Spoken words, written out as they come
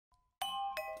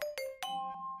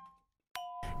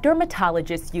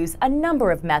Dermatologists use a number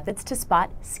of methods to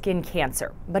spot skin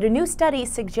cancer, but a new study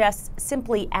suggests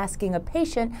simply asking a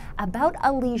patient about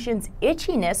a lesion's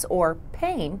itchiness or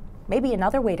pain may be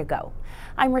another way to go.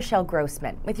 I'm Rochelle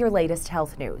Grossman with your latest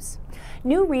health news.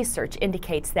 New research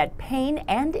indicates that pain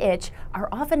and itch are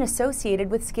often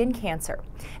associated with skin cancer.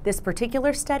 This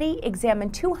particular study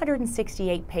examined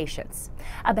 268 patients.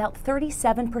 About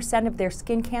 37% of their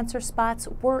skin cancer spots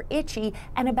were itchy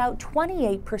and about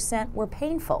 28% were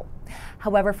painful.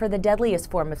 However, for the deadliest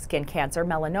form of skin cancer,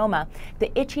 melanoma, the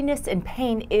itchiness and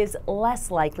pain is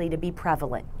less likely to be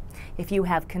prevalent. If you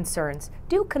have concerns,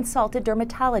 do consult a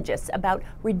dermatologist about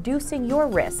reducing your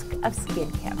risk of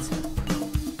skin cancer.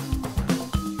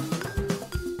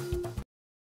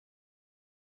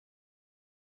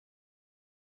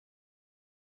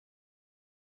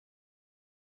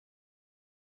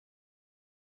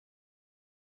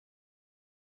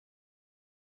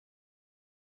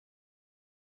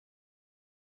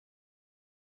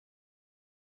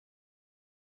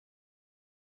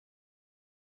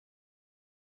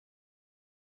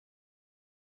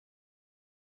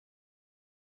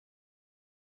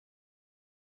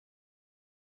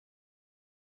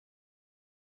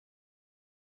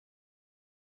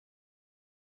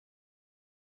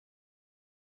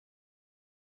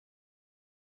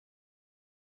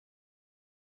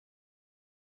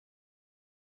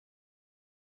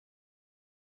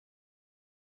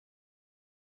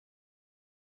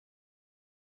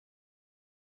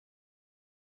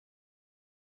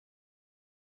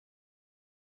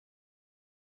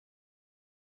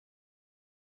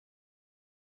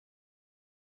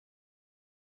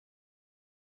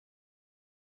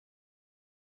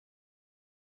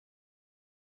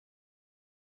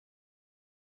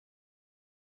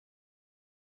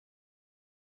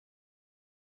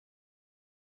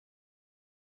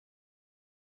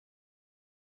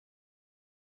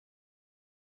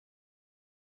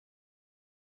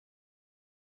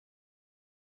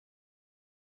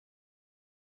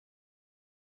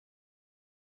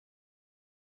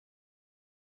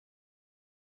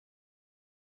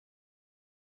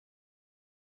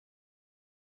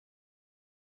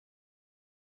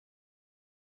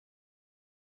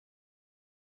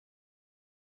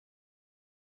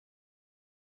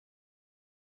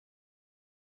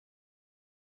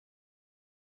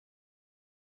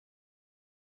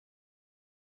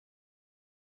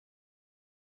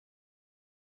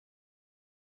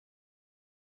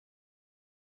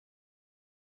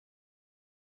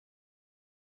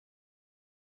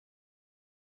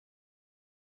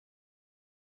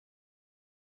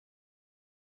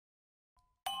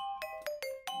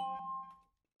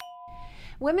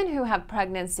 Women who have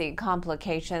pregnancy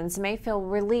complications may feel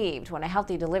relieved when a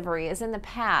healthy delivery is in the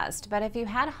past, but if you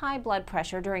had high blood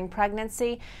pressure during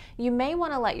pregnancy, you may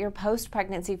want to let your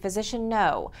post-pregnancy physician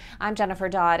know. I'm Jennifer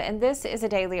Dodd, and this is a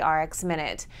Daily RX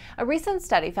Minute. A recent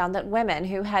study found that women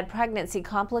who had pregnancy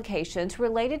complications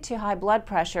related to high blood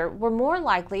pressure were more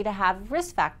likely to have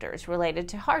risk factors related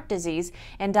to heart disease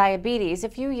and diabetes a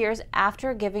few years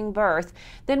after giving birth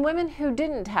than women who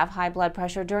didn't have high blood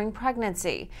pressure during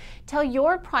pregnancy. Tell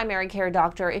your primary care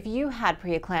doctor if you had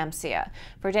preeclampsia.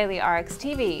 For Daily RX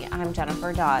TV, I'm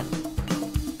Jennifer Dodd.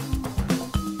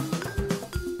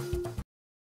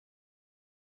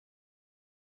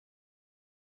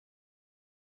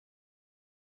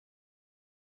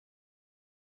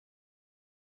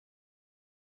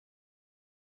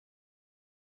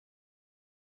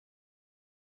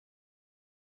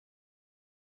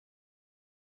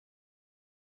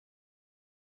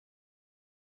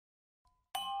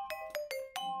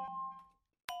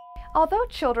 Although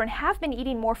children have been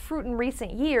eating more fruit in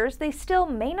recent years, they still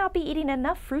may not be eating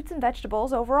enough fruits and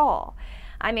vegetables overall.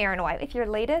 I'm Erin White with your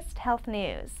latest health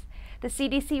news. The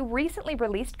CDC recently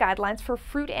released guidelines for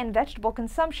fruit and vegetable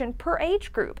consumption per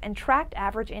age group and tracked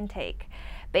average intake.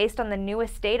 Based on the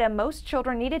newest data, most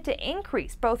children needed to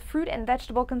increase both fruit and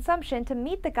vegetable consumption to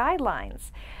meet the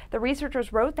guidelines. The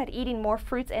researchers wrote that eating more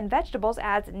fruits and vegetables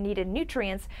adds needed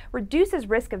nutrients, reduces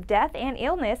risk of death and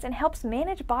illness, and helps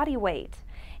manage body weight.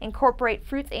 Incorporate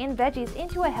fruits and veggies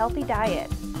into a healthy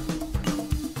diet.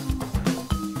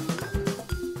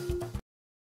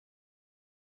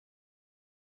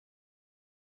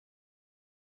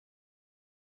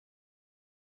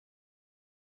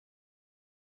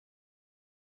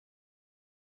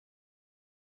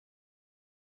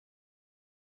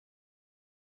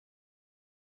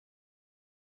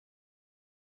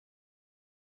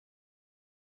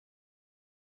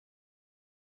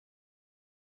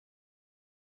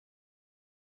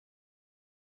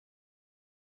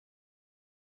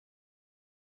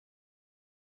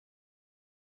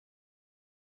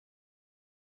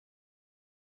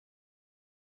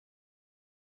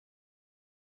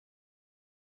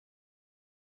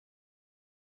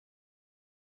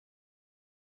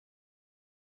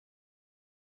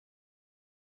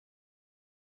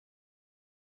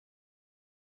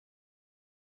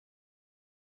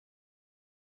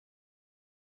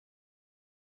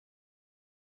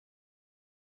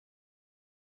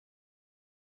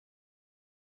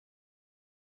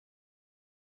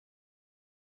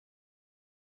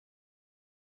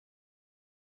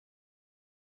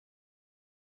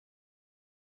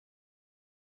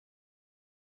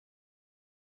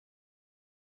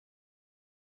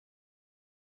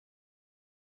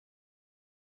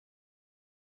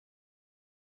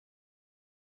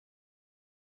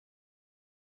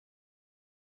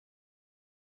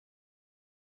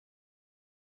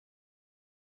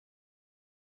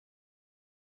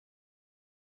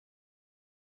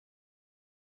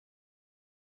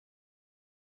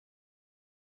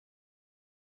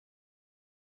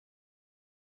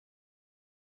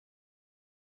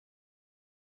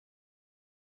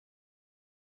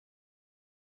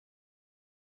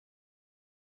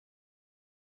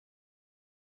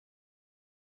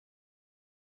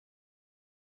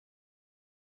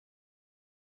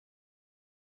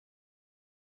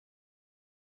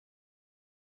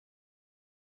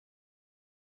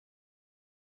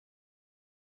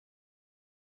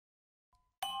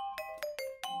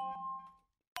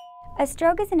 A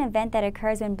stroke is an event that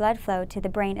occurs when blood flow to the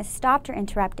brain is stopped or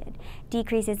interrupted.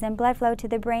 Decreases in blood flow to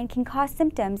the brain can cause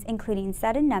symptoms including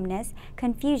sudden numbness,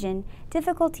 confusion,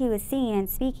 difficulty with seeing and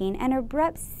speaking, and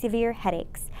abrupt severe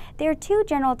headaches. There are two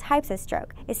general types of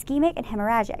stroke, ischemic and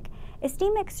hemorrhagic.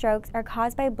 Ischemic strokes are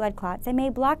caused by blood clots and may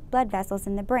block blood vessels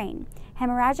in the brain.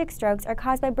 Hemorrhagic strokes are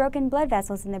caused by broken blood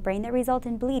vessels in the brain that result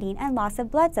in bleeding and loss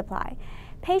of blood supply.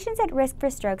 Patients at risk for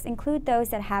strokes include those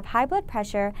that have high blood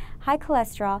pressure, high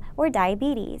cholesterol, or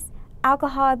diabetes.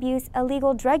 Alcohol abuse,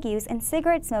 illegal drug use, and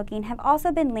cigarette smoking have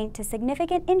also been linked to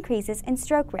significant increases in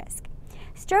stroke risk.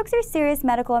 Strokes are serious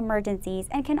medical emergencies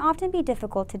and can often be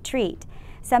difficult to treat.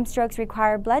 Some strokes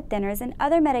require blood thinners and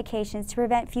other medications to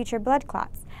prevent future blood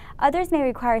clots. Others may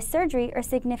require surgery or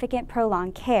significant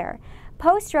prolonged care.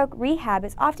 Post-stroke rehab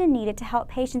is often needed to help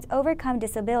patients overcome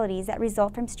disabilities that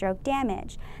result from stroke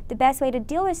damage. The best way to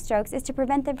deal with strokes is to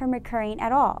prevent them from recurring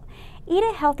at all. Eat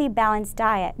a healthy, balanced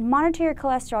diet, monitor your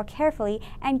cholesterol carefully,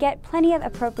 and get plenty of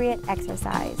appropriate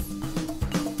exercise.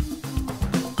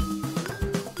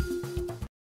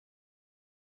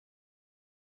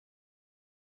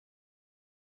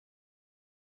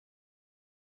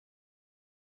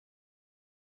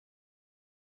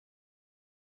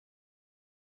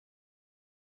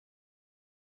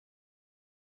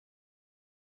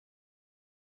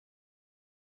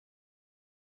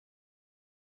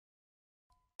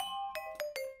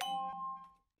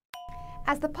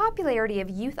 As the popularity of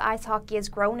youth ice hockey has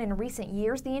grown in recent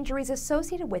years, the injuries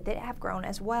associated with it have grown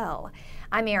as well.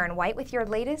 I'm Erin White with your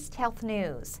latest health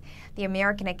news. The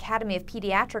American Academy of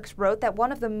Pediatrics wrote that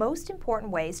one of the most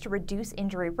important ways to reduce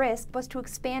injury risk was to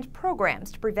expand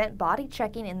programs to prevent body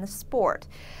checking in the sport.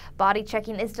 Body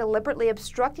checking is deliberately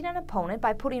obstructing an opponent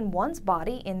by putting one's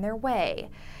body in their way.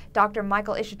 Dr.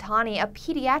 Michael Ishitani, a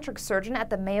pediatric surgeon at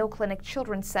the Mayo Clinic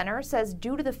Children's Center, says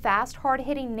due to the fast,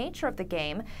 hard-hitting nature of the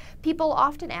game, people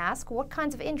often ask what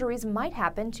kinds of injuries might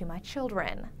happen to my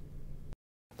children.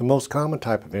 The most common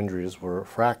type of injuries were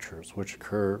fractures, which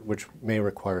may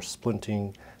require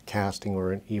splinting, casting,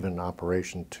 or even an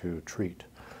operation to treat.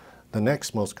 The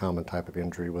next most common type of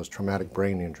injury was traumatic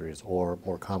brain injuries, or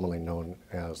more commonly known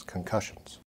as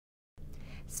concussions.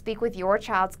 Speak with your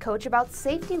child's coach about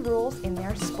safety rules in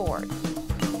their sport.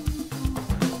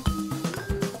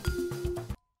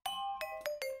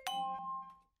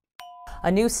 A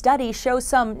new study shows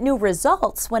some new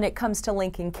results when it comes to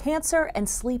linking cancer and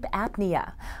sleep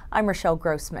apnea. I'm Rochelle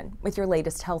Grossman with your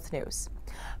latest health news.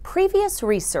 Previous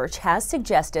research has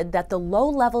suggested that the low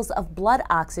levels of blood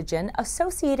oxygen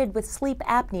associated with sleep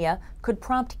apnea could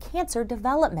prompt cancer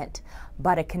development.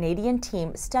 But a Canadian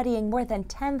team studying more than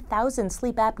 10,000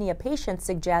 sleep apnea patients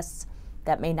suggests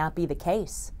that may not be the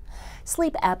case.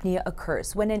 Sleep apnea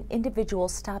occurs when an individual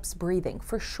stops breathing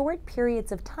for short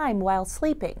periods of time while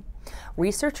sleeping.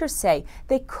 Researchers say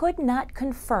they could not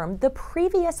confirm the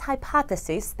previous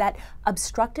hypothesis that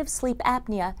obstructive sleep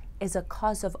apnea is a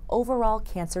cause of overall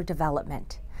cancer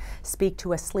development. Speak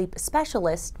to a sleep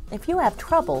specialist if you have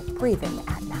trouble breathing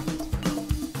at night.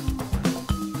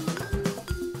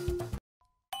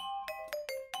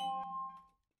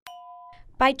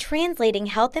 By translating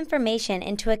health information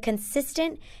into a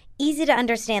consistent,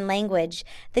 easy-to-understand language,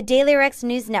 the DailyRx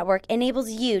News Network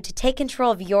enables you to take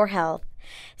control of your health.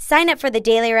 Sign up for the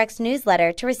DailyRx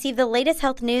newsletter to receive the latest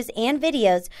health news and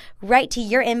videos right to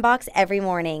your inbox every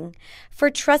morning.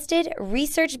 For trusted,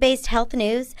 research-based health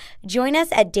news, join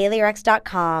us at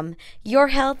dailyrx.com. Your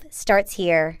health starts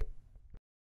here.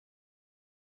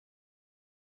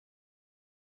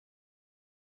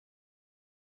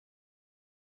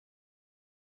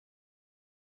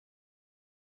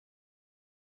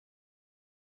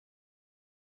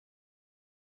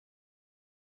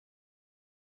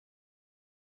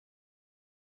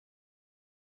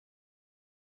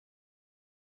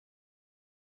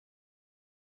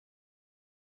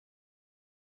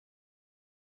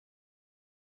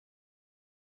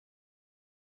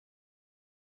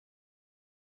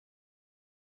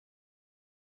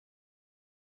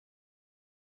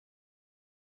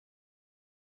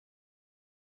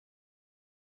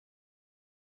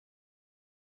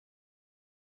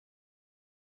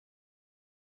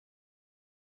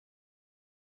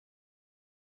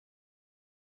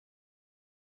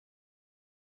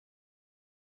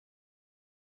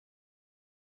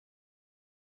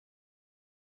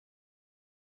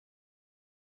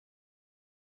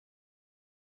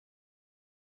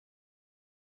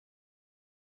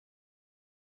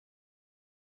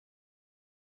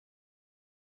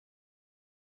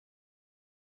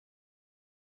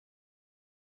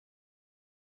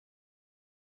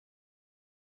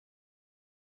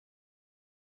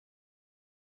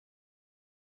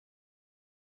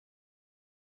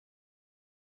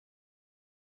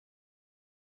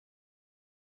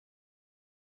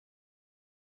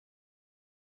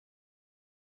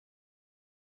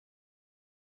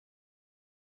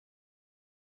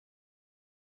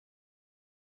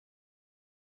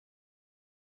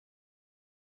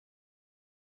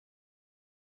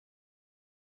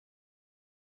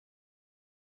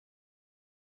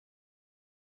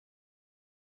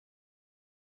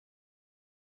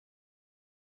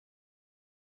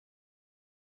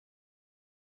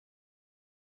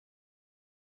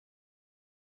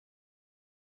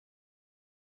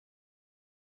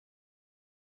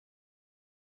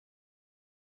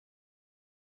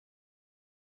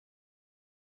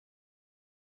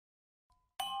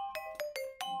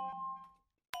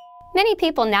 Many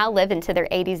people now live into their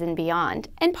 80s and beyond,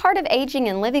 and part of aging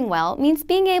and living well means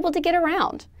being able to get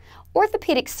around.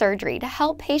 Orthopedic surgery to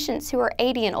help patients who are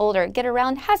 80 and older get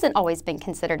around hasn't always been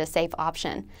considered a safe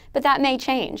option, but that may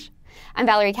change. I'm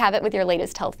Valerie Cabot with your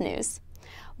latest health news.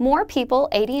 More people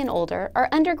 80 and older are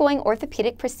undergoing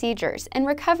orthopedic procedures and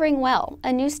recovering well,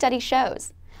 a new study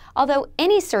shows. Although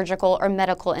any surgical or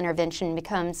medical intervention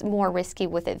becomes more risky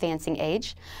with advancing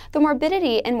age, the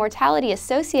morbidity and mortality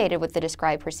associated with the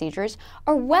described procedures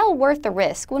are well worth the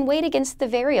risk when weighed against the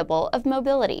variable of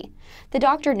mobility. The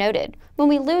doctor noted, when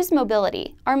we lose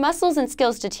mobility, our muscles and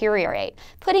skills deteriorate,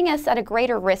 putting us at a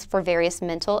greater risk for various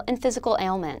mental and physical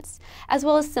ailments, as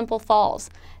well as simple falls.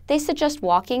 They suggest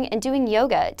walking and doing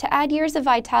yoga to add years of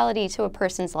vitality to a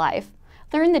person's life.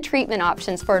 Learn the treatment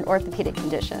options for an orthopedic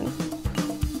condition.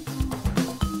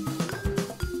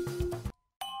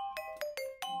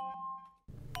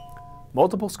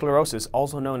 Multiple sclerosis,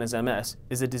 also known as MS,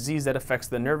 is a disease that affects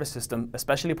the nervous system,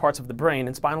 especially parts of the brain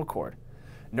and spinal cord.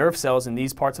 Nerve cells in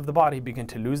these parts of the body begin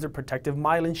to lose their protective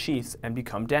myelin sheaths and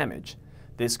become damaged.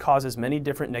 This causes many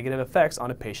different negative effects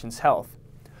on a patient's health.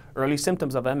 Early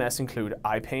symptoms of MS include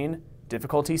eye pain,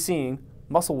 difficulty seeing,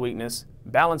 muscle weakness,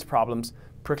 balance problems,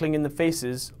 prickling in the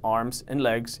faces, arms, and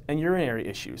legs, and urinary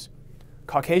issues.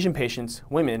 Caucasian patients,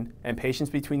 women, and patients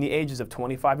between the ages of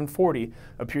 25 and 40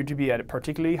 appear to be at a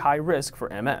particularly high risk for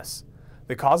MS.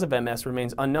 The cause of MS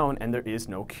remains unknown and there is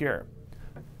no cure.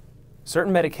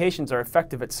 Certain medications are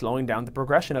effective at slowing down the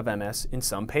progression of MS in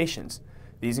some patients.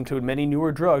 These include many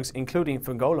newer drugs including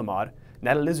fingolimod,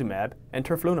 natalizumab, and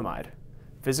terflunomide.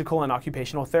 Physical and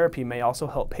occupational therapy may also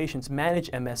help patients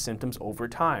manage MS symptoms over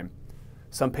time.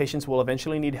 Some patients will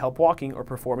eventually need help walking or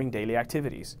performing daily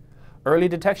activities. Early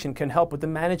detection can help with the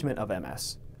management of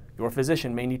MS. Your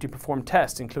physician may need to perform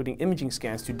tests, including imaging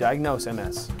scans, to diagnose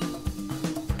MS.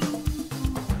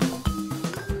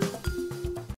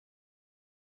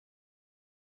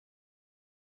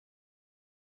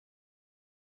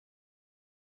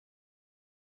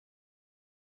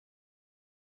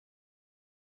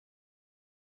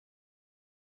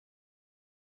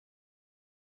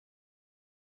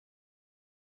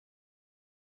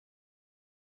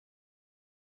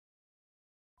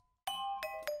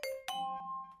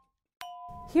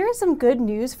 Here is some good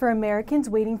news for Americans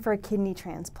waiting for a kidney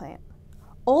transplant.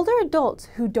 Older adults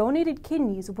who donated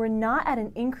kidneys were not at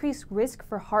an increased risk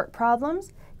for heart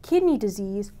problems, kidney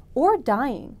disease, or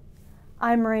dying.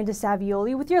 I'm Miranda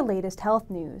Savioli with your latest health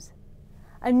news.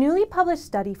 A newly published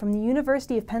study from the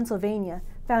University of Pennsylvania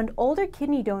found older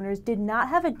kidney donors did not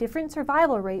have a different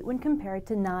survival rate when compared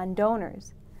to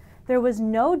non-donors. There was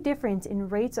no difference in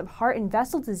rates of heart and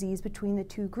vessel disease between the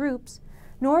two groups,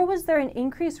 nor was there an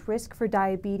increased risk for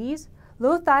diabetes,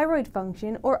 low thyroid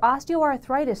function, or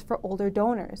osteoarthritis for older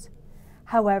donors.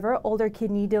 However, older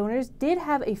kidney donors did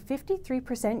have a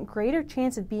 53% greater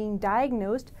chance of being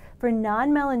diagnosed for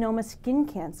non-melanoma skin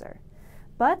cancer.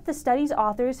 But the study's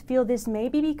authors feel this may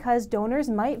be because donors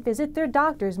might visit their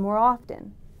doctors more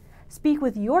often. Speak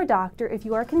with your doctor if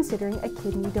you are considering a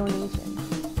kidney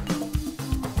donation.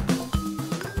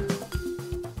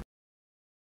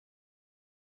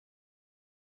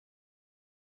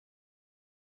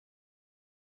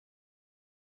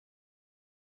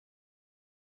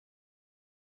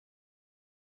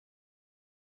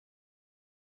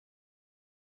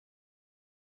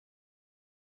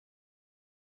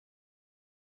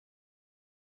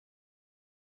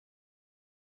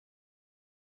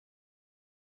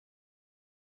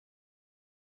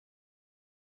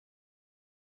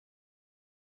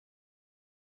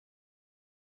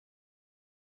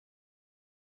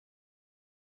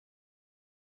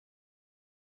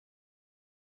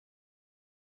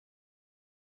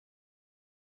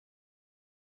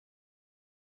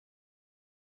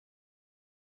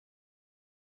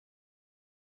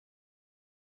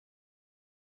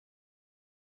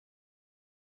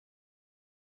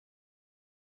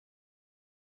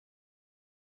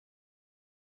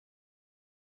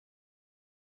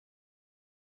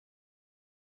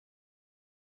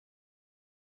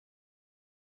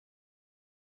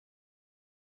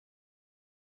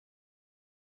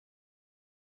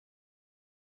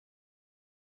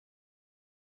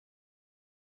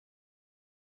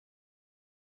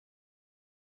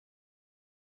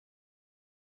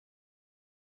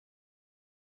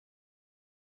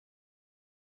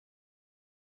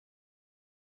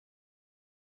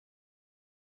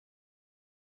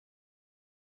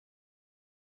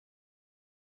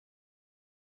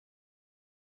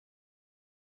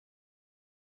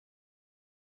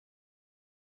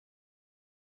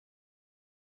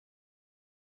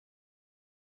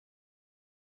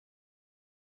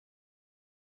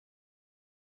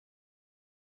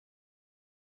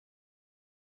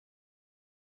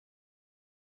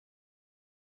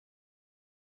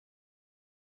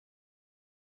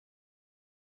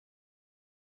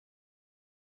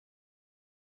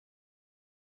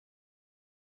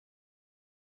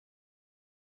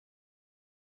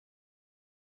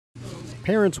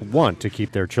 Parents want to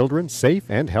keep their children safe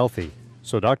and healthy.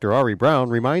 So Dr. Ari Brown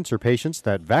reminds her patients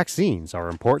that vaccines are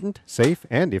important, safe,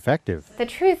 and effective. The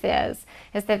truth is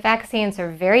that vaccines are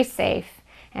very safe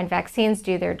and vaccines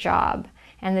do their job.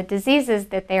 And the diseases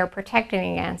that they are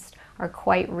protecting against are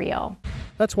quite real.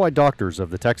 That's why doctors of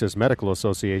the Texas Medical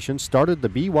Association started the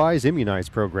Be Wise Immunize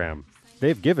program.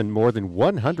 They've given more than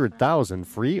 100,000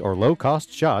 free or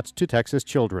low-cost shots to Texas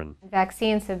children.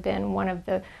 Vaccines have been one of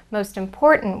the most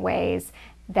important ways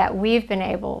that we've been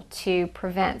able to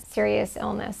prevent serious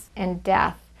illness and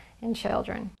death in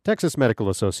children. Texas Medical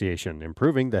Association,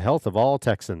 improving the health of all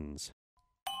Texans.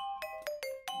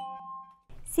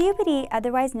 COPD,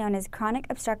 otherwise known as chronic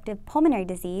obstructive pulmonary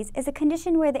disease, is a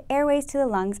condition where the airways to the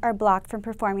lungs are blocked from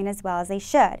performing as well as they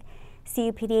should.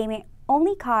 COPD may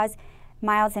only cause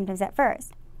mild symptoms at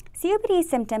first. COPD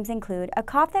symptoms include a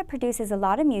cough that produces a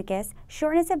lot of mucus,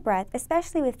 shortness of breath,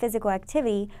 especially with physical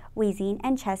activity, wheezing,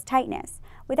 and chest tightness.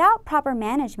 Without proper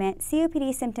management,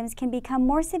 COPD symptoms can become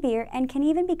more severe and can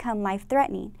even become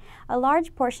life-threatening. A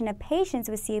large portion of patients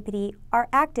with COPD are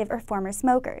active or former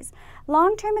smokers.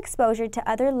 Long-term exposure to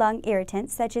other lung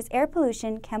irritants, such as air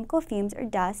pollution, chemical fumes, or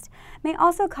dust, may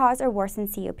also cause or worsen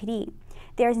COPD.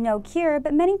 There is no cure,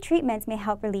 but many treatments may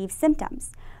help relieve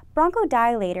symptoms.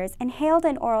 Bronchodilators, inhaled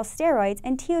and oral steroids,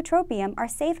 and tiotropium are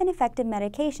safe and effective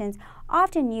medications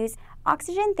often used.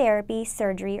 Oxygen therapy,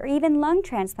 surgery, or even lung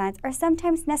transplants are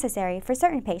sometimes necessary for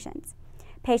certain patients.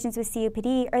 Patients with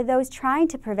COPD or those trying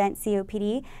to prevent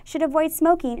COPD should avoid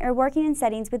smoking or working in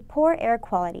settings with poor air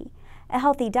quality. A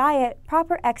healthy diet,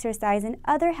 proper exercise, and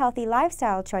other healthy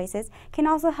lifestyle choices can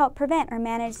also help prevent or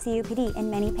manage COPD in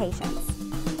many patients.